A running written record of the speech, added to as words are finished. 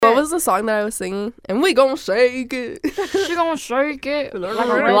was the song that I was singing? And we gonna shake it. She gonna shake it like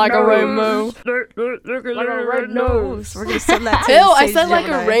a rainbow. Like a red nose. We're gonna send that to Ew, I said like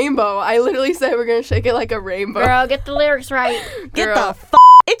Gemini. a rainbow. I literally said we're gonna shake it like a rainbow. Girl, get the lyrics right. Get Girl. the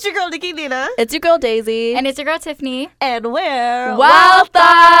It's your girl, Nikki Nina. It's your girl, Daisy. And it's your girl, Tiffany. And we're Wild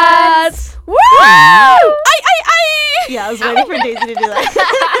Thoughts! Woo! Yeah, I was waiting for Daisy to do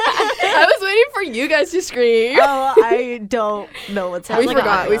that. I was waiting for you guys to scream. Oh, I don't know what's happening.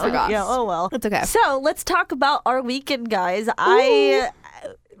 We forgot. Yeah, oh well. It's okay. So let's talk about our weekend, guys. I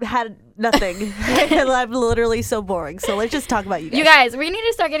had nothing. And I'm literally so boring. So let's just talk about you guys. You guys, we need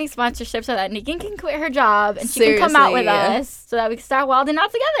to start getting sponsorships so that Nikki can quit her job and she can come out with Seriously. us so that we can start wilding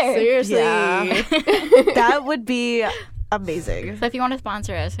out together. Seriously. Yeah. That would be amazing. So if you want to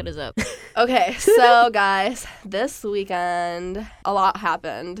sponsor us, hit us up. Okay, so guys, this weekend, a lot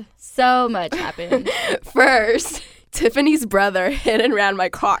happened. So much happened. First, Tiffany's brother hit and ran my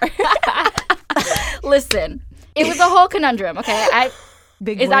car. Listen, it was a whole conundrum, okay?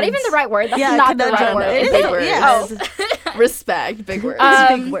 Big Is that words. even the right word? That's Yeah, not the right conundrum. word. It is Big it? words. Yes. Oh. Respect, big words.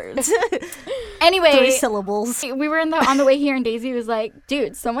 Big words. Anyway, 3 syllables. we were on the way here, and Daisy was like,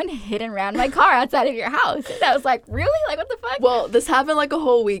 "Dude, someone hit and ran my car outside of your house." And I was like, "Really? Like, what the fuck?" Well, this happened like a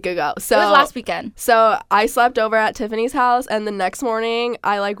whole week ago. So it was last weekend. So I slept over at Tiffany's house, and the next morning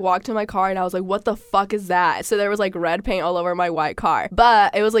I like walked to my car and I was like, what the fuck is that? So there was like red paint all over my white car.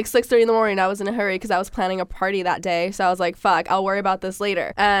 But it was like 6:30 in the morning. I was in a hurry because I was planning a party that day. So I was like, fuck, I'll worry about this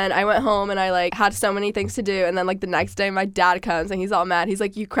later. And I went home and I like had so many things to do. And then like the next day my dad comes and he's all mad. He's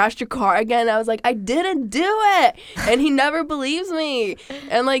like, you crashed your car again? I was like, I didn't do it. And he never believes me.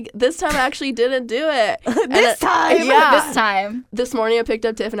 And like this time I actually didn't do it. This time? Yeah. This time. This morning I picked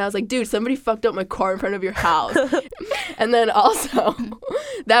up Tiff and I was like, dude, somebody fucked up my car in front of your house. And then also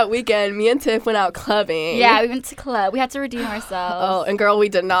that weekend, me and Tiff went out clubbing. Yeah, we went to club. We had to redeem ourselves. Oh, and girl, we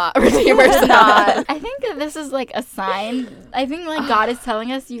did not redeem ourselves. Not. I think that this is like a sign. I think like God is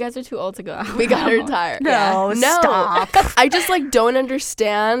telling us you guys are too old to go out. We got to retire. No, stop. I just like don't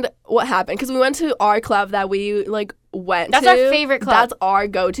understand what happened because we went to our club that we like went That's to. our favorite club. That's our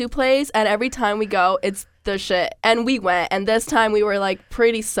go-to place, and every time we go, it's the shit. And we went, and this time we were like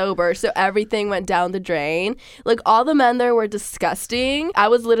pretty sober, so everything went down the drain. Like all the men there were disgusting. I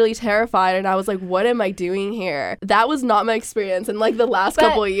was literally terrified, and I was like, what am I doing here? That was not my experience in like the last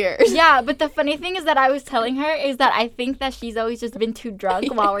couple of years. Yeah, but the funny thing is that I was telling her is that I think that she's always just been too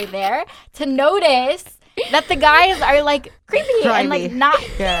drunk while we're there to notice that the guys are like creepy and like Grimy.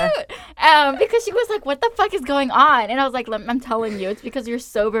 not Yeah. cute. Because she was like, what the fuck is going on? And I was like, I'm telling you, it's because you're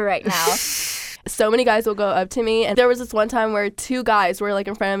sober right now. So many guys will go up to me, and there was this one time where 2 guys were like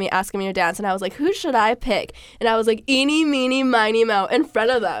in front of me asking me to dance, and I was like, who should I pick? And I was like, eeny, meeny, miny, moe in front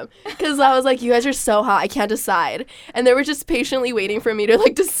of them, because I was like, you guys are so hot, I can't decide. And they were just patiently waiting for me to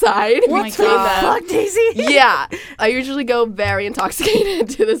like decide my between God. them. Fuck, Daisy. Yeah, I usually go very intoxicated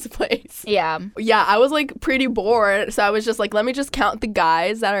to this place. Yeah. Yeah, I was like pretty bored, so I was just like, let me just count the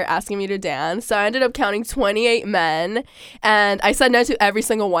guys that are asking me to dance. So I ended up counting 28 men, and I said no to every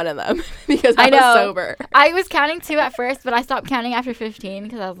single one of them because I was sober. I was counting 2 at first, but I stopped counting after 15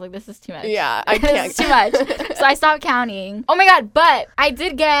 because I was like, this is too much. Yeah, I can't. This is too much. So I stopped counting. Oh my God, but I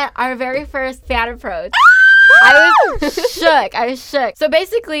did get our very first fan approach. I was shook. So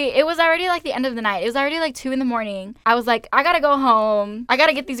basically, it was already like the end of the night. It was already like 2 a.m. I was like, I gotta go home. I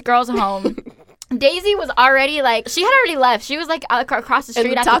gotta get these girls home. Daisy was already like, she had already left. She was like across the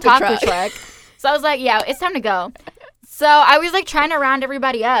street at the taco truck. So I was like, yeah, it's time to go. So I was like trying to round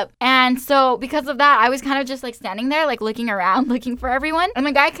everybody up. And so because of that, I was kind of just like standing there, like looking around, looking for everyone. And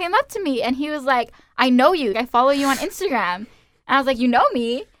the guy came up to me and he was like, I know you. I follow you on Instagram. And I was like, you know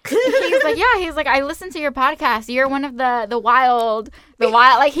me? He was like, yeah. He's like, I listened to your podcast. You're one of the wild.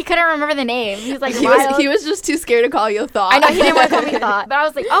 Like he couldn't remember the name. He was like, he was just too scared to call you a thought. I know, he didn't want to call me Thought. But I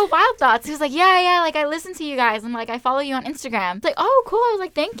was like, oh, Wild Thoughts. He was like, yeah. Like I listen to you guys. I'm like, I follow you on Instagram. It's like, oh, cool. I was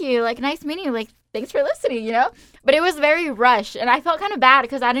like, thank you. Like, nice meeting you. Like, thanks for listening, you know? But it was very rushed. And I felt kind of bad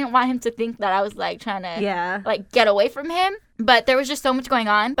because I didn't want him to think that I was like trying to like get away from him. But there was just so much going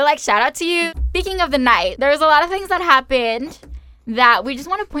on. But like, shout out to you. Speaking of the night, there was a lot of things that happened that we just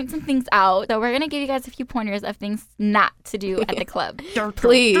want to point some things out. So we're going to give you guys a few pointers of things not to do at the club.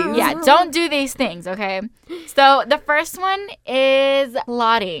 Please. Yeah, don't do these things, okay? So the first one is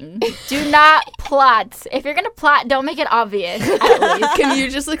plotting. Do not plot. If you're going to plot, don't make it obvious, at least. Can you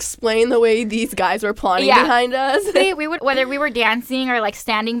just explain the way these guys were plotting behind us? We would, whether we were dancing or like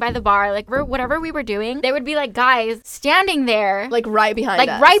standing by the bar, like whatever we were doing, there would be like guys standing there. Like right behind us.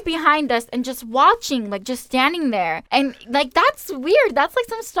 Like right behind us and just watching, like just standing there. And like that's that's weird. That's like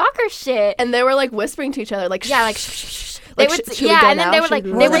some stalker shit. And they were like whispering to each other, like, Yeah, like, shh, shh, shh. They Like, would, should we yeah, go and then now? they would Should like,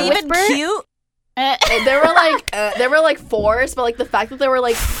 we they go would now? even whisper. cute? They were like forced, but like the fact that they were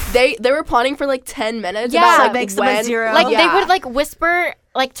like they were plotting for like 10 minutes. Yeah. about, So like, it makes them a when, zero. Like, yeah. they would like whisper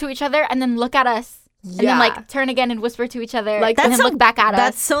like to each other and then look at us. And then like turn again and whisper to each other, Like, and then look back at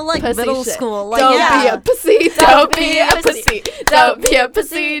That's us. so like Pussy middle shit. school. Like, Don't yeah. be a pussy. Don't be a pussy. Don't be a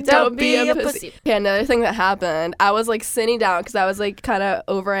pussy. Don't be a pussy. Okay, another thing that happened, I was like sitting down because I was like kind of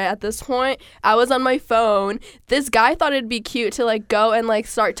over it at this point. I was on my phone. This guy thought it'd be cute to like go and like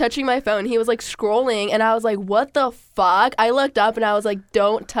start touching my phone. He was like scrolling and I was like, what the fuck? I looked up and I was like,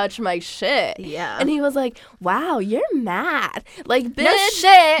 don't touch my shit. Yeah. And he was like, wow, you're mad. Like, bitch. No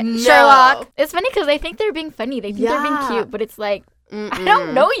shit, no. Sherlock. It's funny because they think they're being funny. They think they're being Yeah. cute, but it's like, I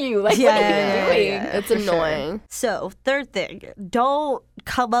don't know you. Like, what are you doing? It's for sure. annoying. So, third thing, don't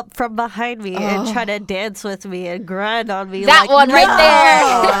come up from behind me and try to dance with me and grind on me. That like, one right no!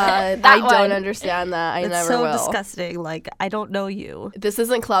 there. God, That I don't one. understand that. I It's never so will. disgusting. Like, I don't know you. This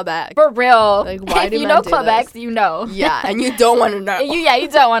isn't Club X. For real. Like, why if do you men know do Club this? X, you know. Yeah, and you don't want to know. You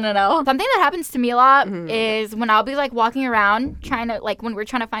don't want to know. Something that happens to me a lot is when I'll be like walking around trying to like when we're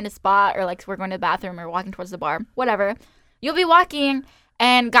trying to find a spot or like we're going to the bathroom or walking towards the bar, whatever. You'll be walking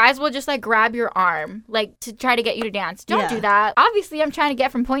and guys will just like grab your arm like to try to get you to dance. Don't Yeah. do that. Obviously, I'm trying to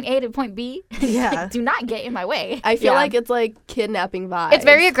get from point A to point B. Yeah. Like, do not get in my way. I feel Yeah. like it's like kidnapping vibes. It's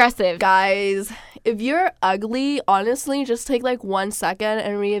very aggressive. Guys, if you're ugly, honestly, just take like 1 second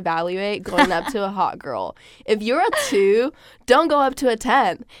and reevaluate going up to a hot girl. If you're a 2, don't go up to a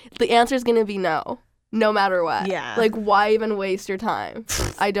 10. The answer is going to be no. No matter what. Yeah. Like, why even waste your time?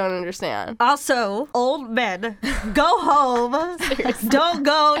 I don't understand. Also, old men, go home. Don't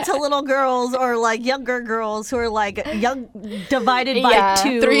go to little girls or like younger girls who are like young divided by Yeah.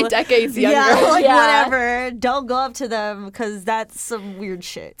 2. 3 decades younger. Yeah, like Yeah. whatever. Don't go up to them because that's some weird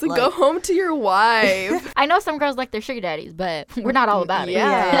shit. So Like, go home to your wife. I know some girls like their sugar daddies, but we're not all about it.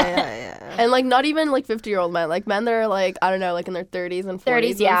 Yeah. And like not even like 50-year-old men. Like men that are like, I don't know, like in their 30s and 40s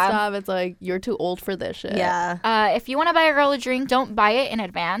 30s, yeah. and stuff. It's like, you're too old for this shit. Yeah. If you want to buy a girl a drink, don't buy it in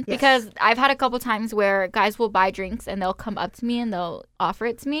advance because I've had a couple times where guys will buy drinks and they'll come up to me and they'll offer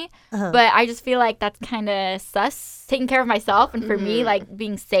it to me. But I just feel like that's kind of sus. Taking care of myself and for me, like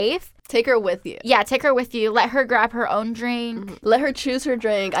being safe. Take her with you. Yeah, take her with you. Let her grab her own drink. Let her choose her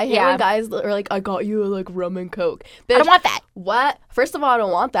drink. I hate Yeah. when guys are like, I got you like rum and coke. Bitch, I don't want that. What? First of all, I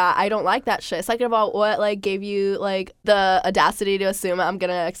don't want that. I don't like that shit. Second of all, what like gave you like the audacity to assume I'm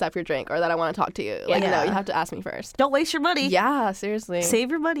gonna accept your drink or that I want to talk to you? Like, Yeah. no, you have to ask me first. Don't waste your money. Yeah, seriously. Save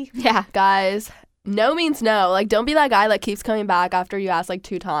your money. Yeah. Guys, no means no. Like, don't be that guy that keeps coming back after you ask like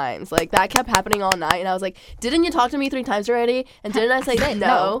 2 times. Like, that kept happening all night, and I was like, didn't you talk to me 3 times already? And didn't I say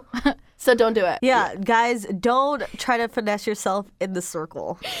no? So don't do it. Yeah, guys, don't try to finesse yourself in the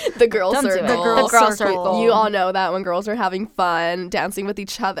circle. The girl Don't do circle. it. The girl circle. You all know that when girls are having fun dancing with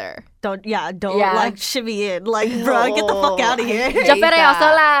each other. Don't Yeah. like shimmy in. Like, bro, get the fuck out of here. Yo perreo that.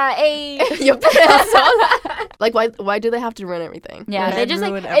 sola, ey. Yo perreo sola. Like, why do they have to ruin everything? Yeah, Men they just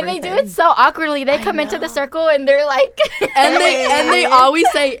like, ruin and they do everything. it so awkwardly. They come into the circle and they're like, And they always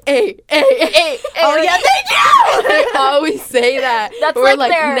say, hey. Oh, yeah, they do! They always say that. That's We're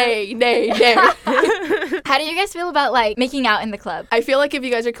like their- nay. How do you guys feel about like making out in the club? I feel like if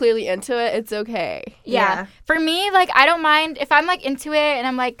you guys are clearly into it, it's okay. Yeah. For me, like, I don't mind if I'm like into it and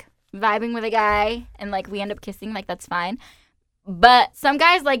I'm like vibing with a guy and like we end up kissing, like that's fine. But some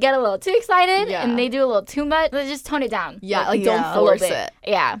guys like get a little too excited Yeah. and they do a little too much. Let's just tone it down. Yeah, like Yeah. don't A little force bit. it.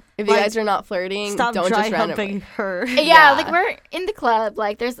 Yeah. If you Like, guys are not flirting, Stop don't dry just randomly. humping her. Yeah, like we're in the club.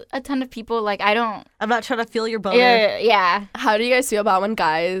 Like there's a ton of people. Like I don't. I'm not trying to feel your boner. Yeah. How do you guys feel about when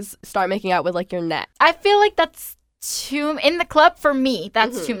guys start making out with like your neck? I feel like that's too in the club for me.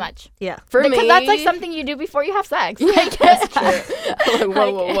 That's too much. Yeah. For Because me, that's like something you do before you have sex. Like, That's true. I'm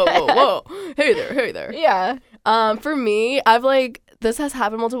like, whoa. Hey there. yeah. For me, I've like this has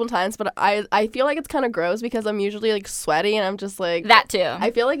happened multiple times, but I feel like it's kind of gross because I'm usually like sweaty and I'm just like That too.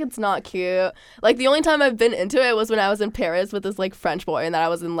 I feel like it's not cute. Like the only time I've been into it was when I was in Paris with this like French boy and that I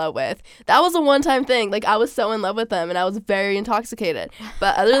was in love with. That was a one-time thing. Like I was so in love with him and I was very intoxicated.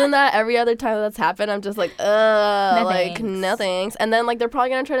 But other than that, every other time that's happened, I'm just like, like thanks. no thanks. And then like they're probably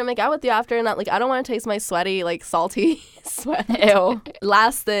gonna try to make out with you after, and like I don't want to taste my sweaty like salty sweat. Ew.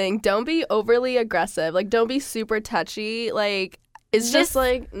 Last thing, don't be overly aggressive. Like don't be super touchy. Like It's just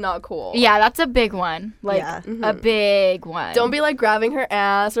like not cool. Yeah, that's a big one. Like Yeah. a big one. Don't be like grabbing her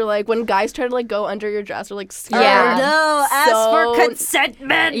ass or like when guys try to like go under your dress or like steal. Yeah. No, ask for So-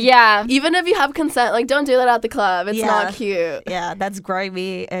 consentment. Yeah. Even if you have consent, like don't do that at the club. It's Yeah. not cute. Yeah, that's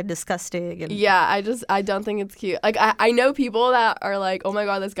grimy and disgusting. And Yeah, I don't think it's cute. Like I know people that are like, oh my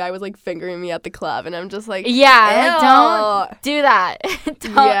god, this guy was like fingering me at the club, and I'm just like, Yeah, ew. like, don't do that.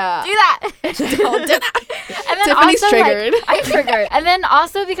 Don't Yeah. do that. Don't do that. And then Tiffany's also, triggered. Like, I'm triggered. And then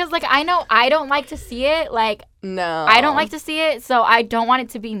also because like I know I don't like to see it. Like No, I don't like to see it, so I don't want it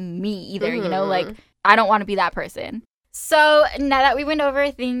to be me either. You know, like I don't want to be that person. So now that we went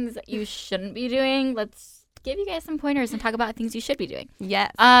over things you shouldn't be doing, let's give you guys some pointers and talk about things you should be doing.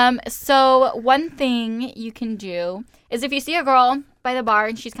 Yes. So one thing you can do is if you see a girl by the bar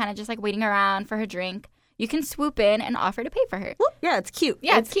and she's kind of just like waiting around for her drink, you can swoop in and offer to pay for her. yeah, it's cute.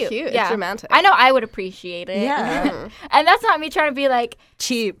 Yeah, It's it's cute. cute. It's Yeah. romantic. I know I would appreciate it. Yeah. And that's not me trying to be like,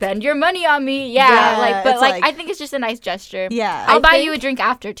 Cheap. spend your money on me. Yeah. Yeah, like, but it's like, like- I think it's just a nice gesture. Yeah. I'll I buy think- you a drink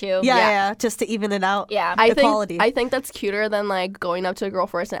after too. Yeah, just to even it out. Yeah. Equality. I think that's cuter than like going up to a girl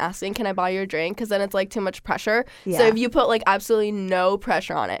first and asking, "Can I buy you a drink?" Because then it's like too much pressure. So Yeah. if you put like absolutely no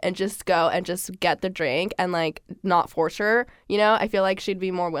pressure on it and just go and just get the drink and like not force her, you know, I feel like she'd be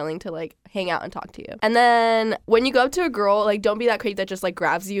more willing to like hang out and talk to you. And then when you go up to a girl, like don't be that creep that just like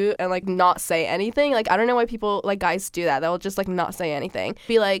grabs you and like not say anything. Like I don't know why people like guys do that. They'll just like not say anything.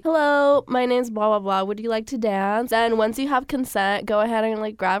 Be like, "Hello, my name's blah blah blah. Would you like to dance?" And once you have consent, go ahead and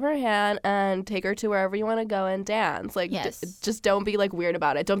like grab her hand and take her to wherever you want to go and dance. Like Yes. just don't be like weird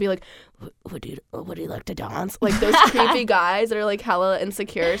about it. Don't be like, would you like to dance? Like those creepy guys that are like hella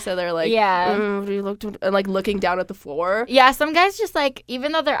insecure, so they're like, Yeah. would you look to, and like looking down at the floor. Yeah, some guys just like,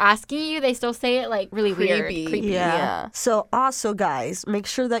 even though they're asking you, they still say it like really weird. Creepy. Creepy. Yeah. So also, guys, make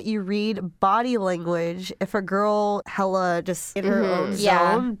sure that you read body language. If a girl hella just in her own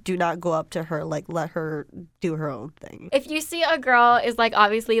Yeah. zone, do not go up to her. Like, let her do her own thing. If you see a girl is like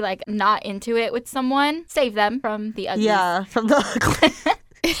obviously like not into it with someone, save them from the ugly. Yeah, from the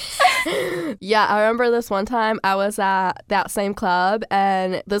Yeah, I remember this one time I was at that same club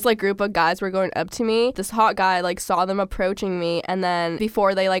and this like group of guys were going up to me. This hot guy like saw them approaching me, and then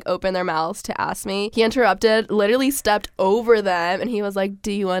before they like opened their mouths to ask me, he interrupted, literally stepped over them, and he was like,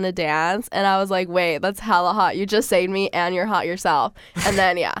 "Do you want to dance?" And I was like, "Wait, that's hella hot. You just saved me and you're hot yourself." And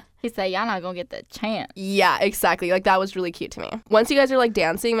then yeah. He said, y'all not gonna get the chance. Yeah, exactly. Like that was really cute to me. Once you guys are like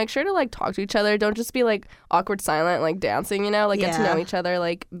dancing, make sure to like talk to each other. Don't just be like awkward silent like dancing, you know? Like get to Yeah. know each other,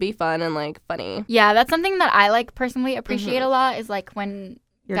 like be fun and like funny. Yeah, that's something that I like personally appreciate a lot is like when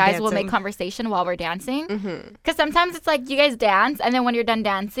You're guys will dancing. make conversation while we're dancing. Mm-hmm. Because sometimes it's like you guys dance, and then when you're done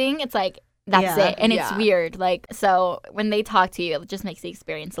dancing, it's like, that's Yeah. it. And it's Yeah. weird. Like, so when they talk to you, it just makes the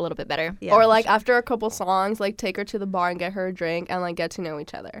experience a little bit better. Yeah, Or for like sure. after a couple songs, like take her to the bar and get her a drink and like get to know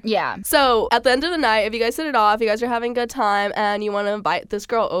each other. Yeah. So at the end of the night, if you guys hit it off, you guys are having a good time and you want to invite this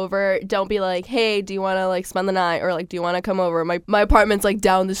girl over, don't be like, "Hey, do you want to like spend the night?" Or like, "Do you want to come over? My apartment's like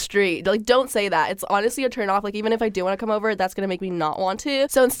down the street." Like, don't say that. It's honestly a turn off. Like, even if I do want to come over, that's going to make me not want to.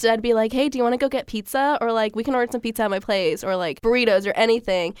 So instead be like, "Hey, do you want to go get pizza?" Or like, "We can order some pizza at my place," or like burritos or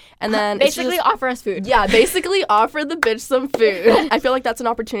anything. And then it's Basically, just- offer us food. yeah, basically offer the bitch some food. I feel like that's an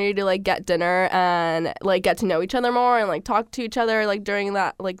opportunity to like get dinner and like get to know each other more and like talk to each other like during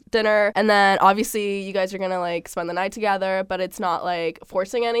that like dinner. And then obviously you guys are gonna like spend the night together, but it's not like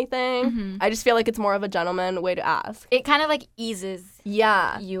forcing anything. I just feel like it's more of a gentleman way to ask. It kind of like eases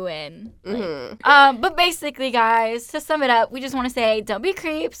Yeah. you in. Like, Mm-hmm. but basically, guys, to sum it up, we just want to say don't be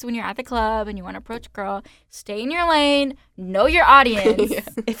creeps when you're at the club and you want to approach a girl. Stay in your lane. Know your audience.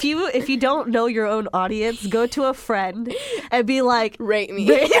 if you don't know your own audience, go to a friend and be like, Rate me.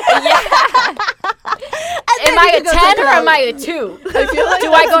 Am I a 10 or am I a 2? I feel like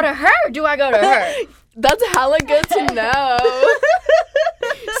Do I go to her or do I go to her? that's hella good to know.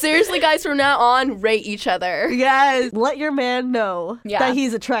 Seriously, guys, from now on, rate each other. yes, let your man know Yeah. that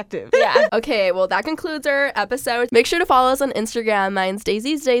he's attractive. Yeah. Okay, well, that concludes our episode. Make sure to follow us on Instagram. Mine's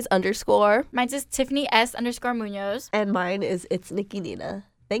Daisy'sDays_. Mine's just Tiffany S_Munoz. And mine is It's Nikki Nina.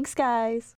 Thanks, guys.